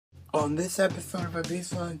On this episode of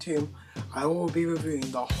Abuse on Tomb, I will be reviewing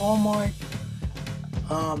the Hallmark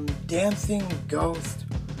Dancing Ghost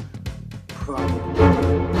Problem.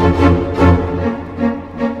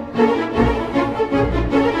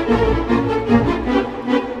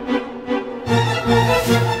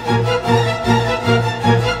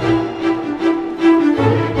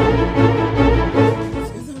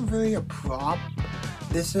 This isn't really a prop.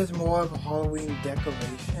 This is more of a Halloween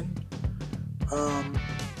decoration.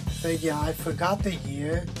 So yeah, I forgot the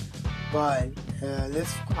year, but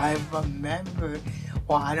this I remember.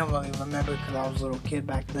 Well, I don't really remember because I was a little kid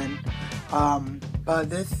back then.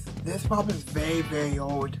 But this prop is very, very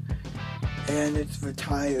old, and it's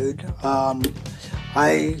retired. I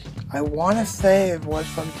want to say it was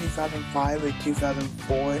from 2005 or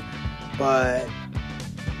 2004, but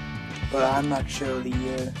I'm not sure the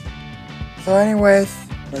year. So anyways,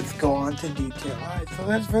 let's go on to detail. Alright, so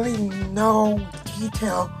there's really no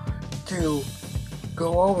detail to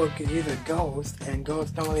go over because he's a ghost, and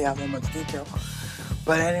ghosts don't really have that much detail.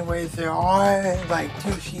 But anyways, there are like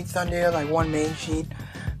two sheets on there, like one main sheet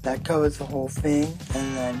that covers the whole thing,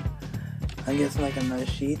 and then I guess like another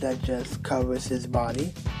sheet that just covers his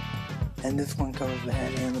body, and this one covers the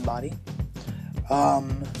head and the body.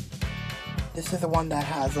 This is the one that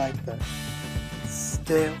has like the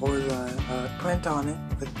stick or the print on it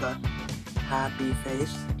with the happy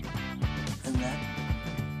face and that.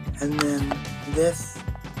 And then this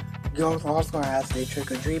ghost also has a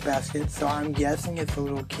trick-or-treat basket, so I'm guessing it's a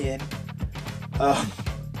little kid. I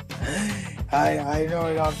know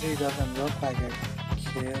it obviously doesn't look like a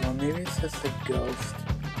kid, or maybe it's just a ghost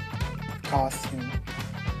costume.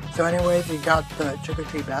 So anyways, you got the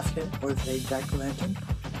trick-or-treat basket with a jack-o'-lantern.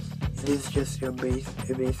 It is just your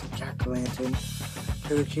basic jack-o'-lantern.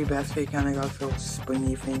 Trick-or-treat basket kind of got this little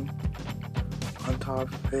springy thing on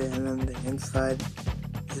top of it, and then the inside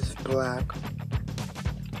is black.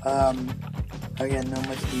 Again, no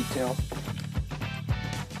much detail.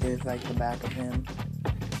 Here's like the back of him.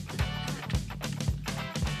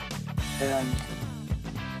 And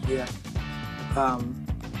yeah,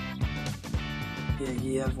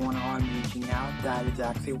 he has one arm reaching out. That is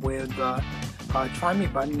actually where the try me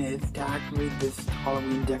button is to activate this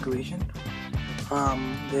Halloween decoration.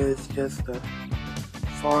 There's just a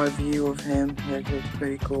far view of him, which is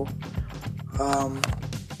pretty cool.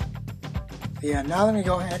 Yeah, now let me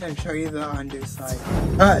go ahead and show you the underside.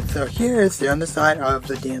 Alright, so here is the underside of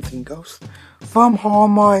the dancing ghost from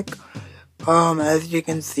Hallmark. As you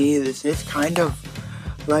can see, this is kind of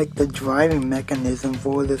like the driving mechanism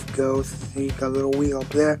for this ghost. So you got a little wheel up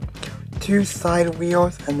there, two side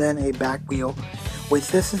wheels, and then a back wheel, which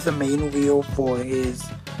this is the main wheel for his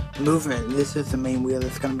movement. This is the main wheel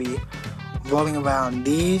that's going to be rolling around.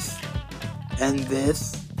 These and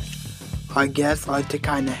this, I guess, are to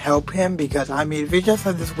kind of help him, because I mean, if he just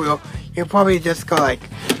had this wheel, he'll probably just go like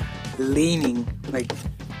leaning.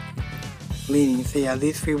 So yeah,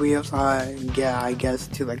 these three wheels are, yeah, I guess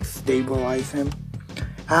to like stabilize him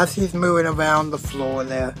as he's moving around the floor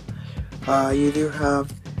there. You do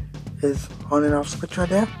have his on and off switch right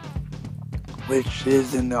there, which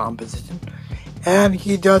is in the on position, and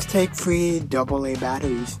he does take 3 AA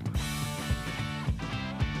batteries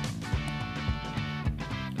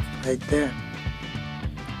right there.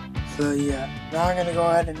 So yeah, now I'm gonna go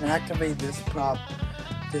ahead and activate this prop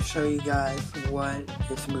to show you guys what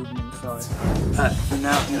its movements are. Alright, so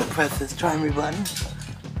now I'm gonna press this try me button,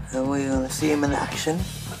 and we're gonna see him in action.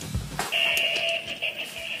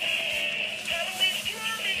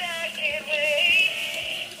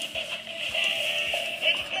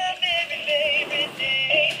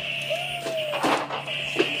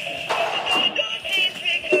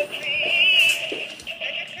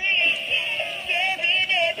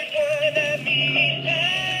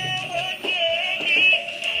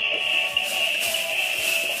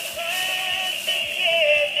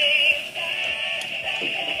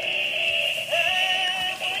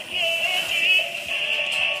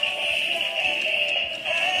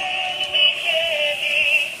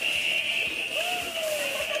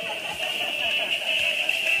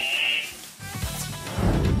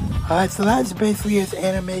 Alright, so that's basically his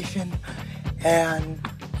animation, and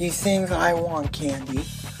he sings "I Want Candy,"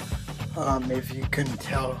 if you couldn't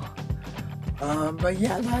tell. But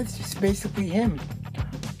yeah, that's just basically him.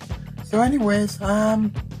 So anyways,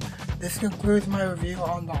 this concludes my review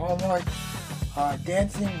on the Hallmark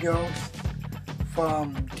Dancing Ghost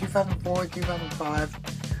from 2004-2005.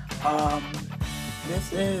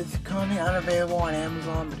 This is currently unavailable on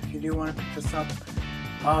Amazon, but if you do want to pick this up,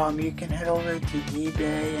 you can head over to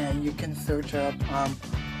eBay and you can search up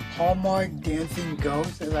Hallmark Dancing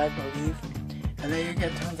Ghost, as I believe, and then you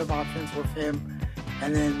get tons of options with him.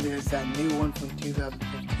 And then there's that new one from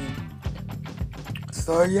 2015.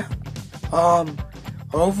 So yeah,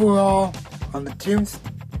 overall on the tunes,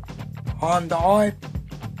 on the art,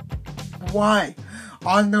 why?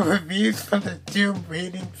 On the reviews for the Doom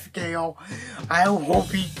rating scale, I will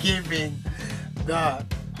be giving the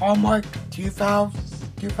Hallmark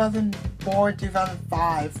 2004,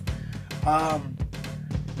 2005,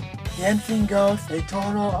 Dancing Ghost a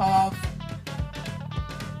total of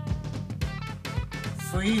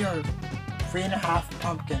 3.5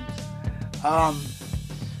 pumpkins.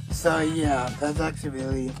 So yeah, that's actually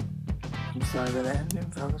really, I'm sorry that I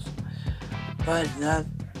didn't focus.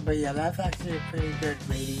 But yeah, that's actually a pretty good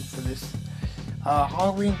rating for this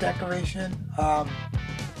Halloween decoration. So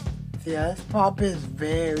yeah, this prop is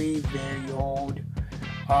very, very old.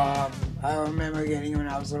 I remember getting it when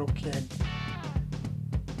I was a little kid,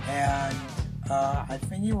 and I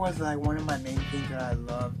think it was like one of my main things that I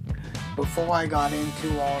loved before I got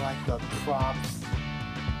into all like the props.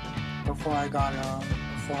 Before I got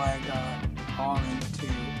all into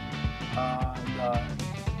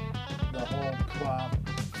the whole prop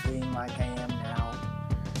thing like I am now.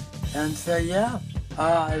 And so yeah,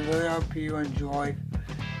 I really hope you enjoyed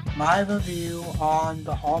my review on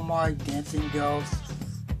the Hallmark Dancing Ghost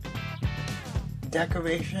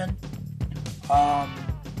decoration.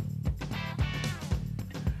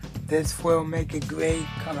 This will make a great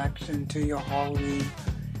collection to your Halloween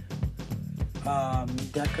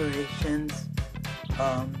decorations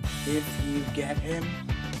if you get him.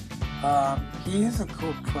 He is a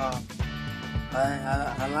cool prop.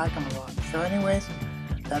 I like him a lot. So anyways,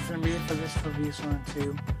 that's gonna be it for this review 1 and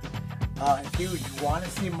 2. If you want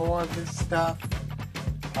to see more of this stuff,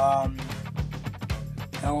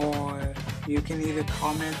 or you can either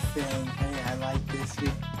comment saying, hey, I like this,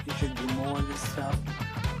 you should do more of this stuff,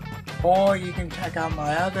 or you can check out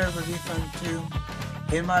my other review 1 and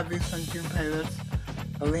 2 in my review 1 and 2 playlist.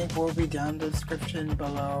 The link will be down in the description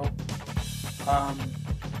below.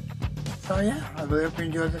 So yeah, I really hope you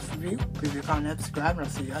enjoyed this review. Please comment, subscribe, and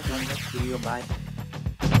I'll see you guys in the next video. Bye.